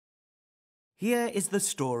Here is the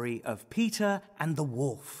story of Peter and the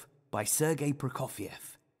Wolf by Sergei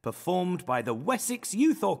Prokofiev, performed by the Wessex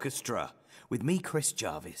Youth Orchestra, with me, Chris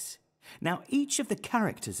Jarvis. Now, each of the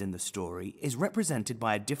characters in the story is represented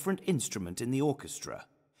by a different instrument in the orchestra.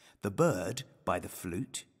 The bird by the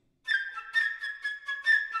flute,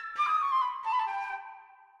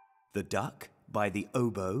 the duck by the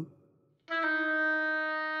oboe,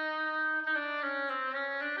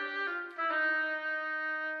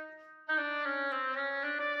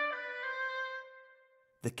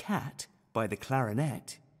 the cat by the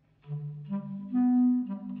clarinet,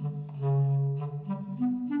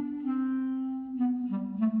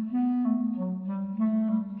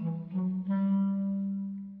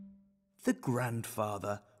 the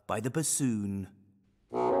grandfather by the bassoon,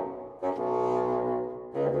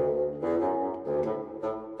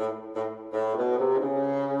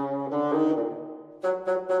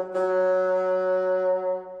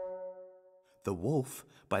 the wolf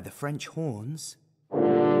by the French horns,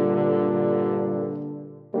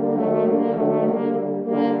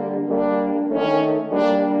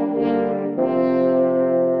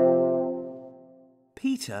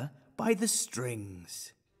 Peter by the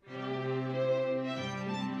strings.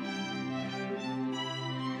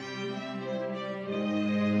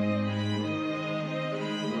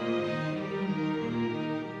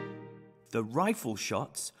 The rifle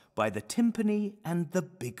shots by the timpani and the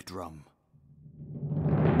big drum.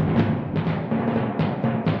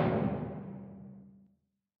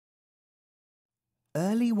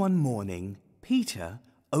 Early one morning, Peter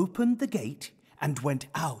opened the gate and went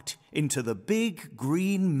out into the big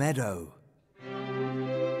green meadow.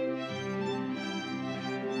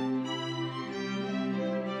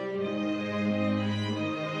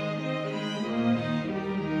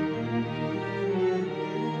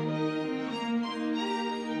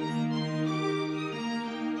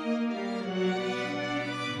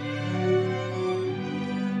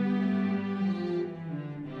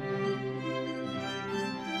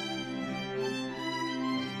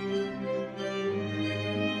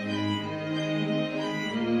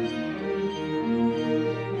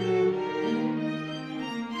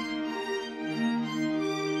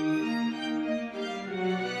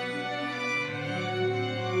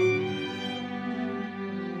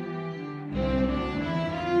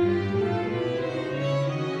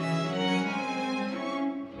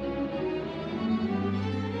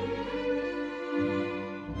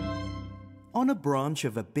 On a branch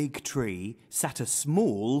of a big tree sat a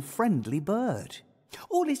small, friendly bird.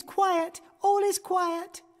 "All is quiet, all is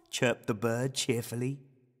quiet," chirped the bird cheerfully.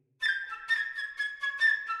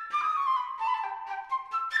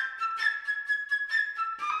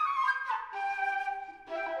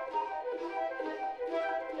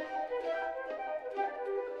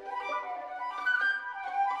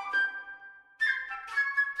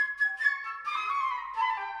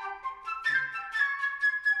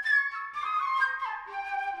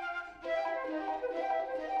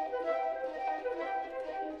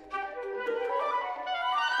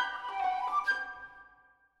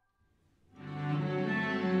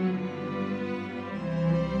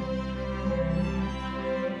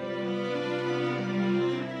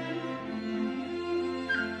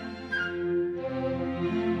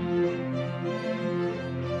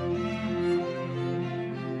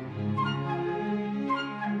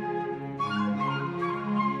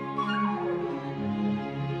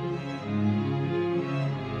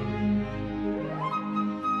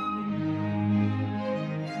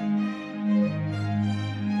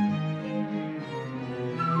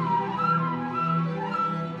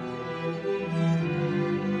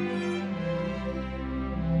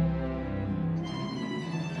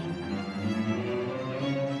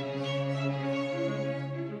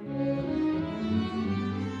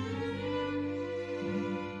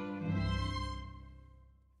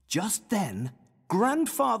 Just then,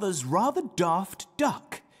 Grandfather's rather daft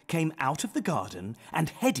duck came out of the garden and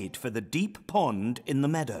headed for the deep pond in the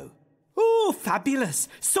meadow. "Oh, fabulous!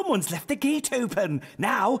 Someone's left the gate open.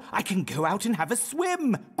 Now I can go out and have a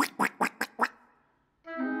swim." Quack, quack, quack, quack, quack.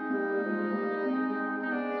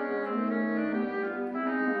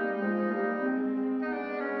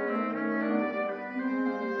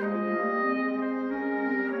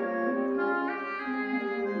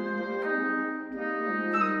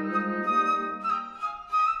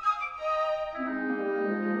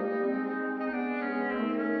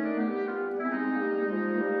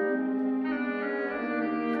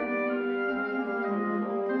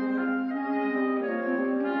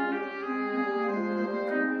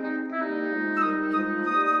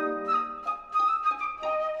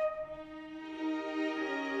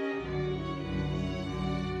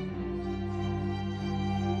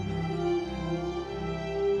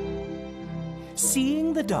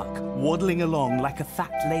 Seeing the duck waddling along like a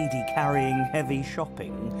fat lady carrying heavy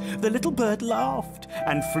shopping, the little bird laughed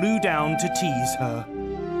and flew down to tease her.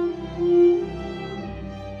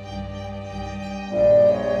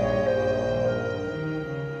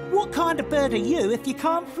 "What kind of bird are you if you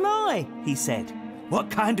can't fly?" he said. "What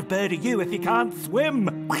kind of bird are you if you can't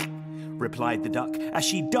swim?" replied the duck as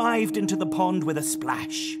she dived into the pond with a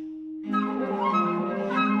splash.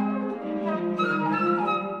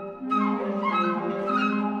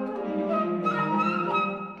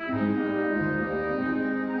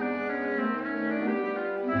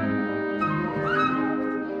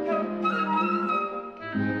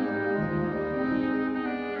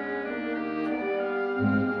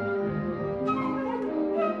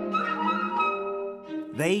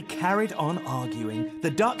 They carried on arguing,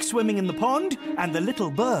 the duck swimming in the pond and the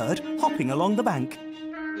little bird hopping along the bank.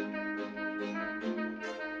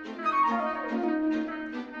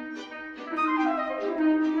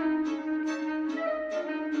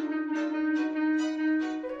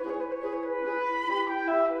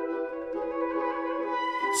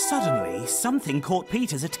 Suddenly, something caught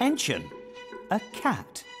Peter's attention. A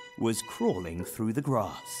cat was crawling through the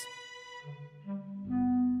grass.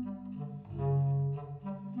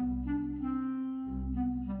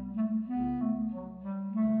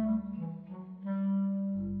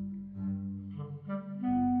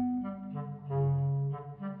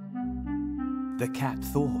 The cat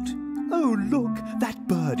thought, "Oh, look, that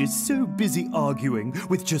bird is so busy arguing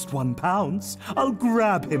with just one pounce. I'll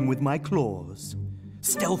grab him with my claws."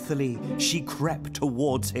 Stealthily, she crept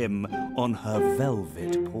towards him on her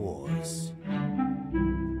velvet paws.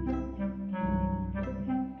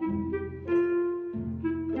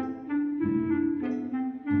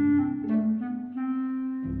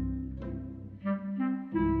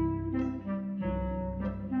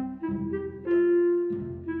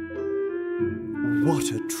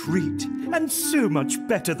 What a treat, and so much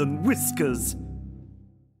better than whiskers.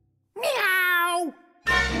 Meow!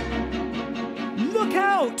 "Look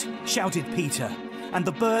out!" shouted Peter, and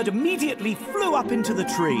the bird immediately flew up into the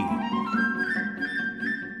tree.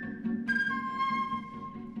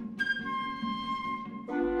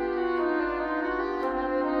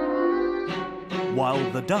 While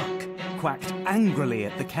the duck quacked angrily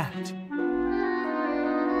at the cat.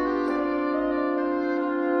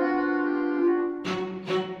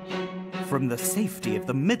 From the safety of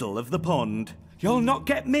the middle of the pond, "You'll not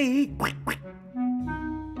get me!"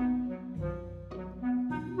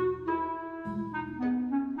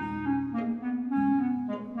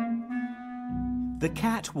 The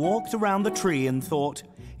cat walked around the tree and thought,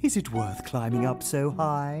 "Is it worth climbing up so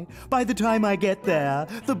high? By the time I get there,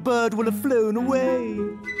 the bird will have flown away."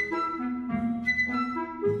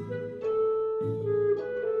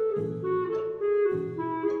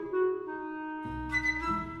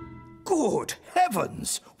 "Good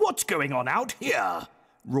heavens! What's going on out here?"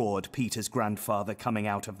 roared Peter's grandfather coming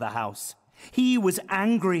out of the house. He was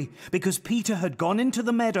angry because Peter had gone into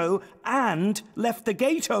the meadow and left the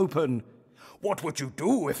gate open. "What would you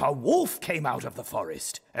do if a wolf came out of the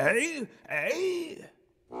forest? Eh? Eh?"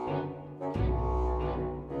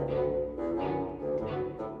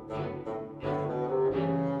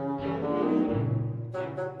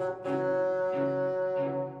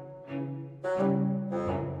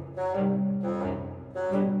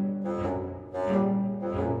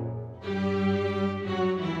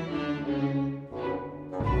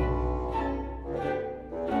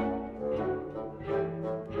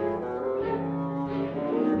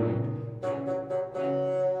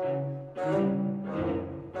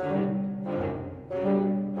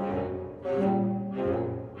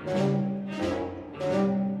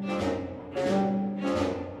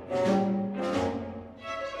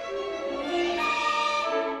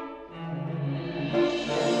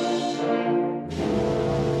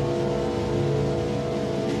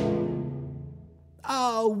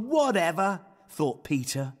 Whatever, thought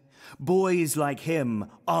Peter. Boys like him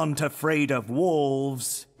aren't afraid of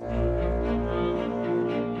wolves.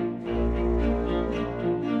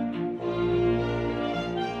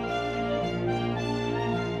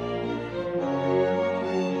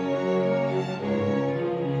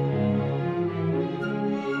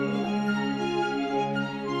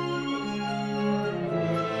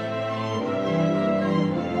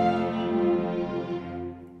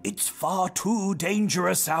 It's far too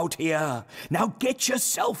dangerous out here. Now get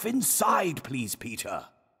yourself inside, please, Peter.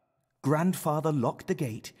 Grandfather locked the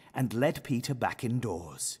gate and led Peter back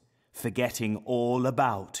indoors, forgetting all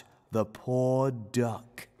about the poor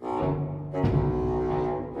duck.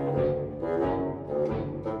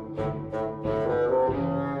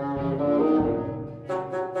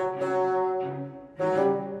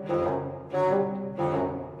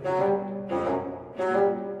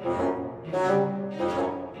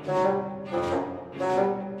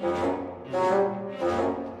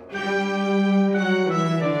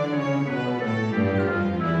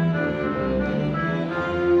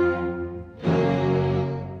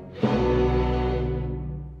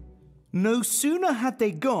 No sooner had they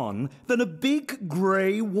gone than a big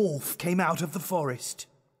grey wolf came out of the forest.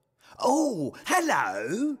 "Oh,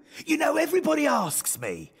 hello. You know, everybody asks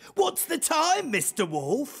me, 'What's the time, Mr.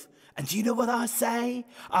 Wolf?' And do you know what I say?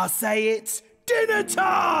 I say it's dinner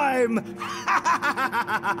time!"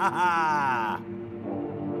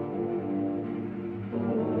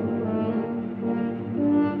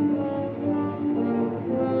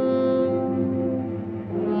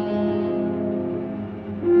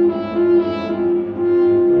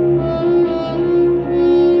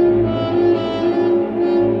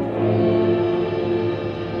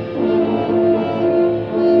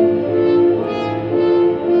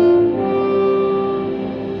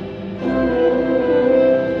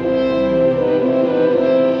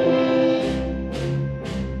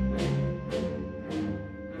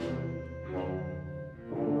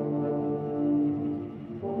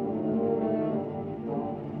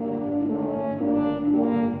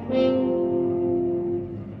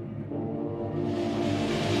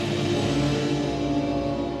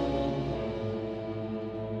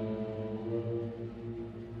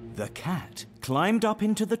 The cat climbed up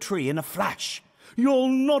into the tree in a flash. "You'll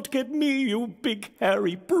not get me, you big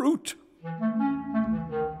hairy brute!"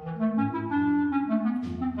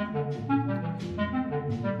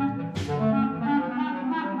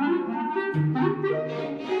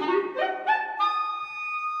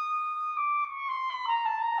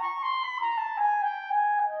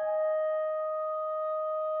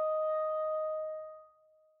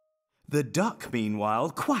 The duck, meanwhile,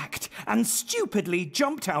 quacked and stupidly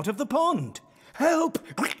jumped out of the pond. "Help!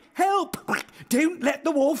 Help! Don't let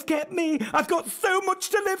the wolf get me! I've got so much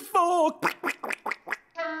to live for!"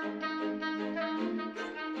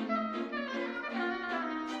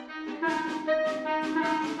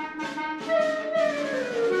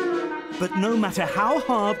 But no matter how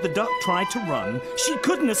hard the duck tried to run, she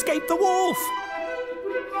couldn't escape the wolf.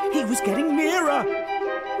 He was getting nearer,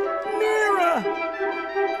 nearer,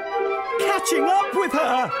 catching up with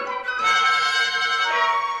her.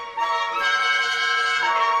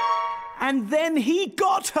 And then he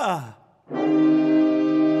got her.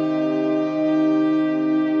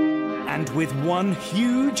 And with one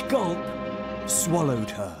huge gulp,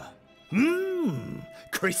 swallowed her.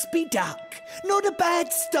 Crispy duck. Not a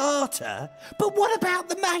bad starter. But what about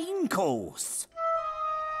the main course?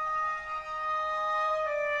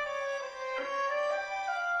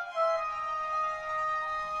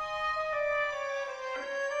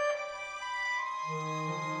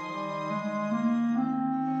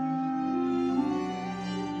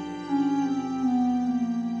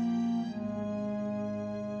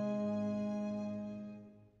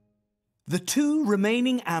 The two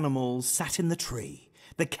remaining animals sat in the tree,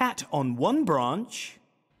 the cat on one branch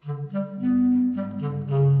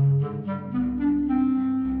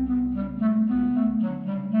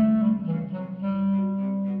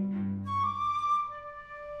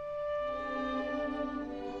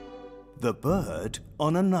the bird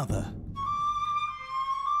on another.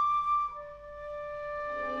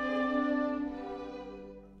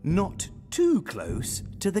 Not too close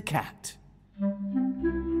to the cat.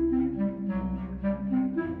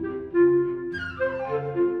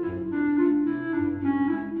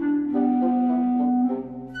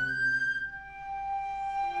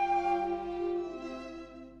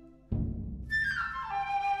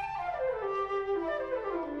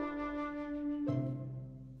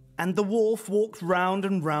 And the wolf walked round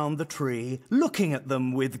and round the tree, looking at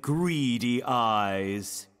them with greedy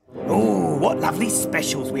eyes. "Oh, what lovely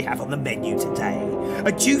specials we have on the menu today.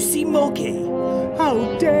 A juicy moggy."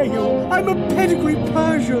 "How dare you? I'm a pedigree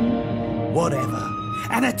Persian." "Whatever.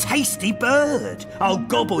 And a tasty bird. I'll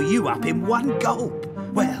gobble you up in one gulp.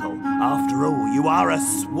 Well, after all, you are a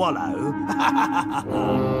swallow."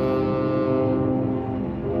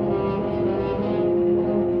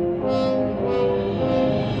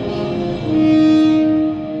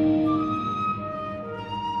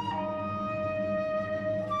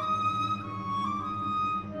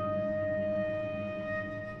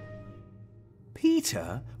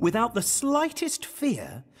 Peter, without the slightest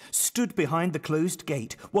fear, stood behind the closed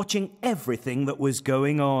gate, watching everything that was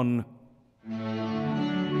going on.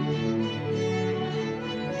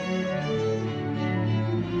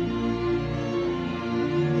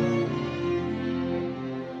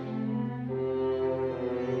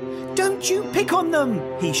 "Don't you pick on them!"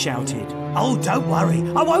 he shouted. "Oh, don't worry,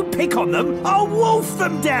 I won't pick on them. I'll wolf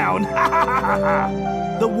them down!"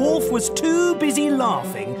 The wolf was too busy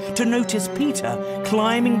laughing to notice Peter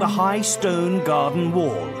climbing the high stone garden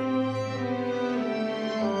wall.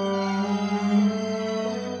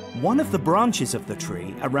 One of the branches of the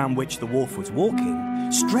tree around which the wolf was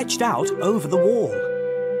walking stretched out over the wall.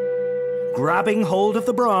 Grabbing hold of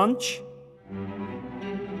the branch,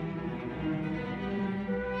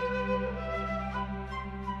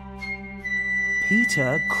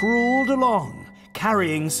 Peter crawled along,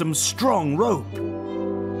 carrying some strong rope.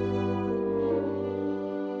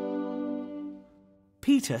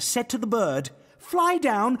 Peter said to the bird, "Fly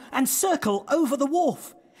down and circle over the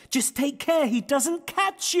wolf. Just take care he doesn't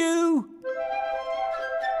catch you."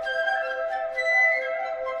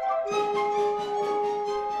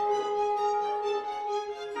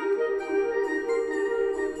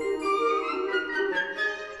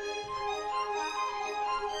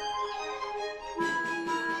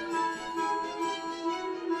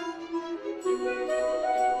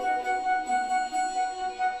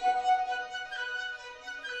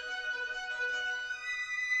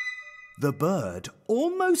 The bird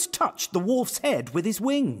almost touched the wolf's head with his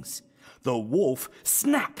wings. The wolf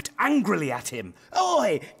snapped angrily at him.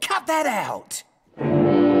 "Oi, cut that out!"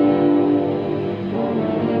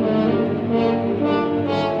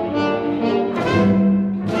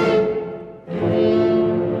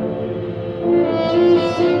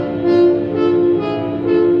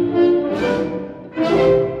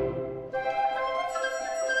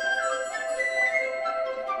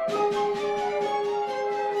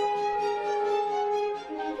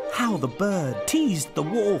 How the bird teased the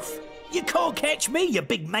wolf. "You can't catch me, you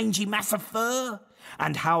big mangy mass of fur."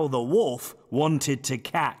 And how the wolf wanted to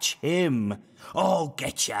catch him. "I'll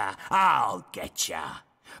get ya, I'll get ya."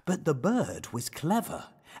 But the bird was clever,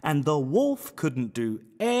 and the wolf couldn't do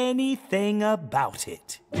anything about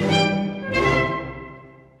it.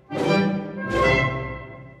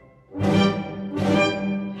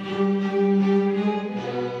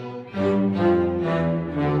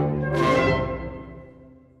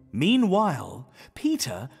 Meanwhile,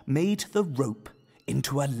 Peter made the rope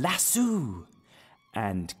into a lasso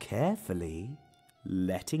and carefully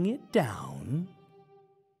letting it down,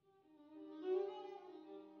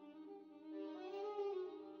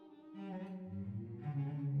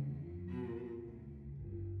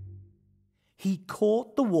 he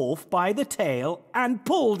caught the wolf by the tail and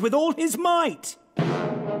pulled with all his might. "Hey,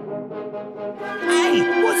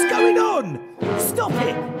 what's going on? Stop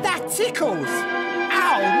it! That tickles!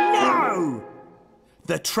 Ow, no!"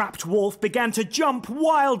 The trapped wolf began to jump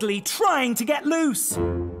wildly, trying to get loose.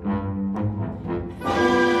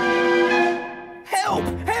 "Help!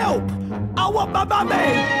 Help! I want my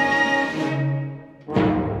mummy!"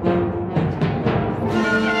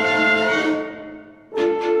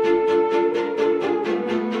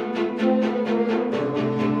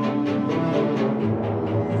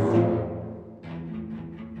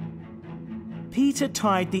 Peter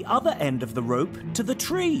tied the other end of the rope to the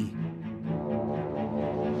tree.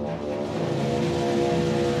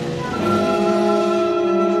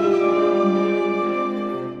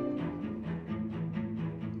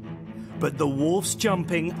 But the wolf's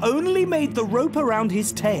jumping only made the rope around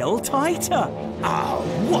his tail tighter. Oh,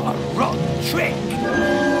 what a rotten trick!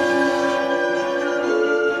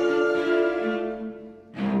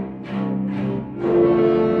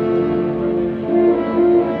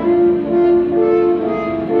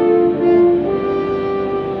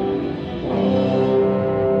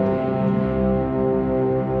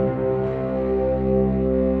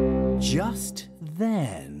 Just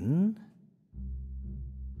then,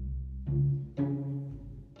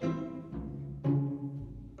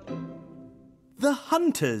 the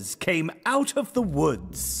hunters came out of the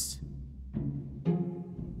woods.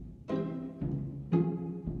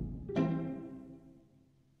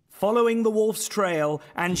 Following the wolf's trail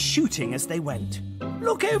and shooting as they went.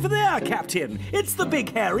 "Look over there, Captain! It's the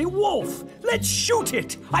big hairy wolf! Let's shoot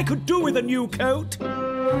it! I could do with a new coat!"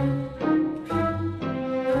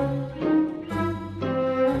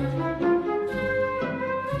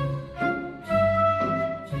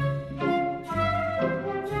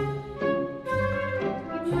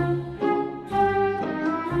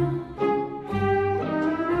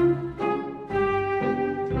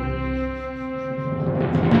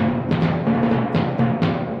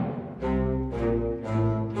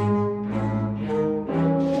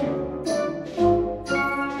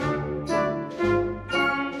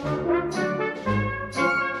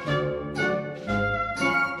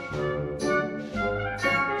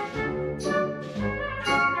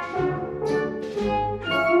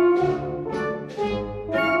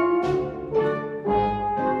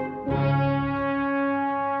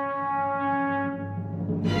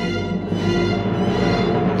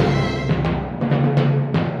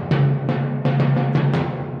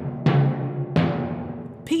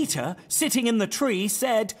 Peter, sitting in the tree,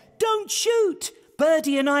 said, "Don't shoot!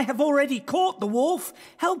 Birdie and I have already caught the wolf.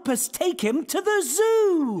 Help us take him to the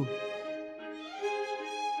zoo."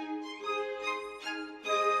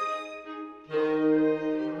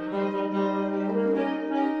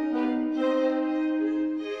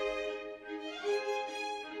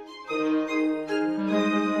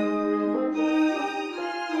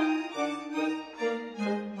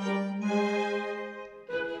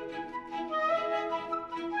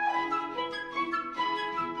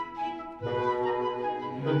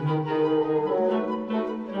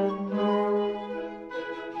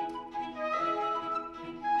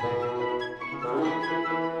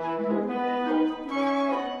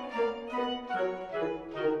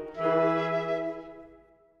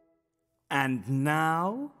 And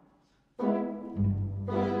now,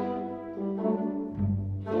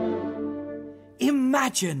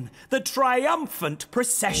 imagine the triumphant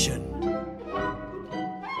procession.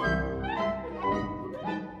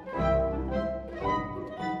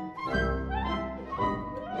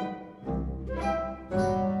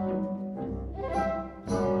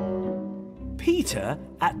 Peter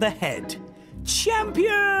at the head.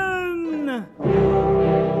 Champion!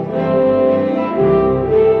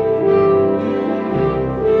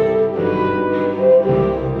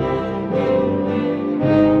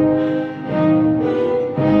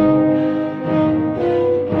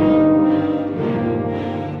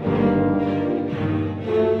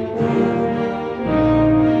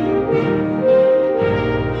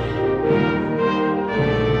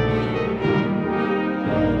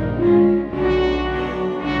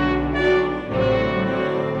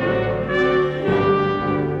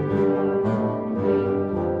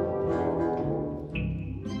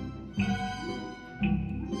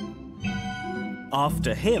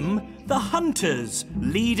 After him, the hunters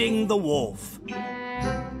leading the wolf.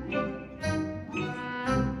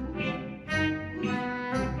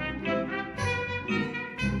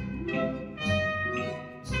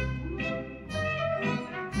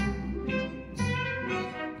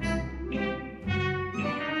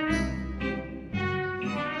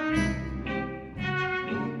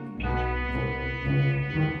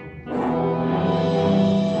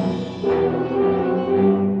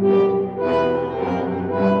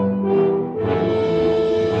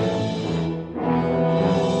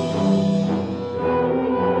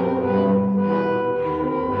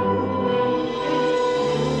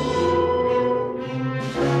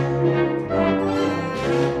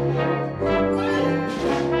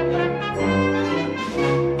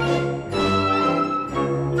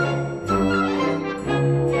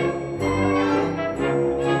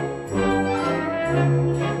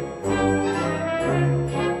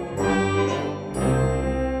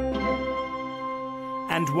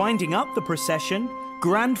 And winding up the procession,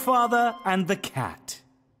 Grandfather and the cat.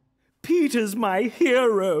 "Peter's my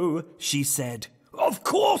hero," she said. "Of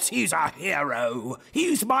course he's a hero.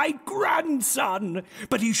 He's my grandson.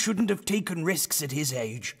 But he shouldn't have taken risks at his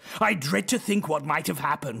age. I dread to think what might have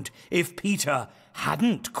happened if Peter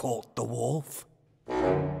hadn't caught the wolf."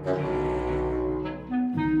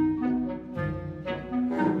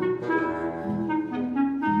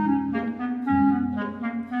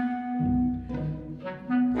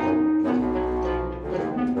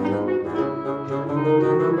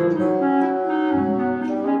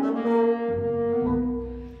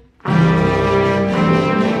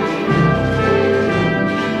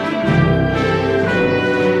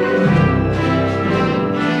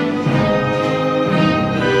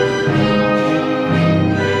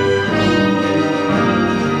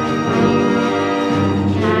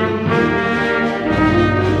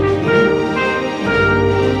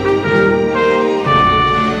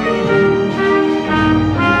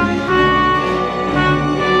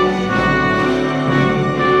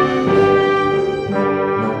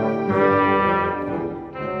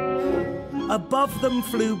 Above them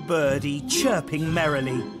flew Birdie, chirping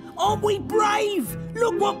merrily. "Aren't we brave?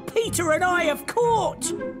 Look what Peter and I have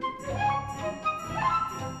caught!"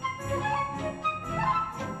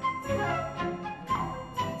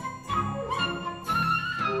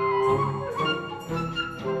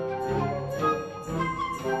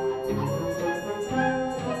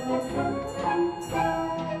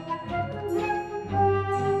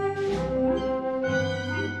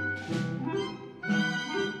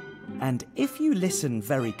 And if you listen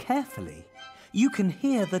very carefully, you can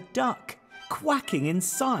hear the duck quacking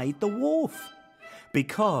inside the wolf,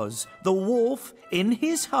 because the wolf, in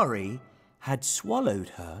his hurry, had swallowed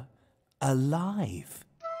her alive.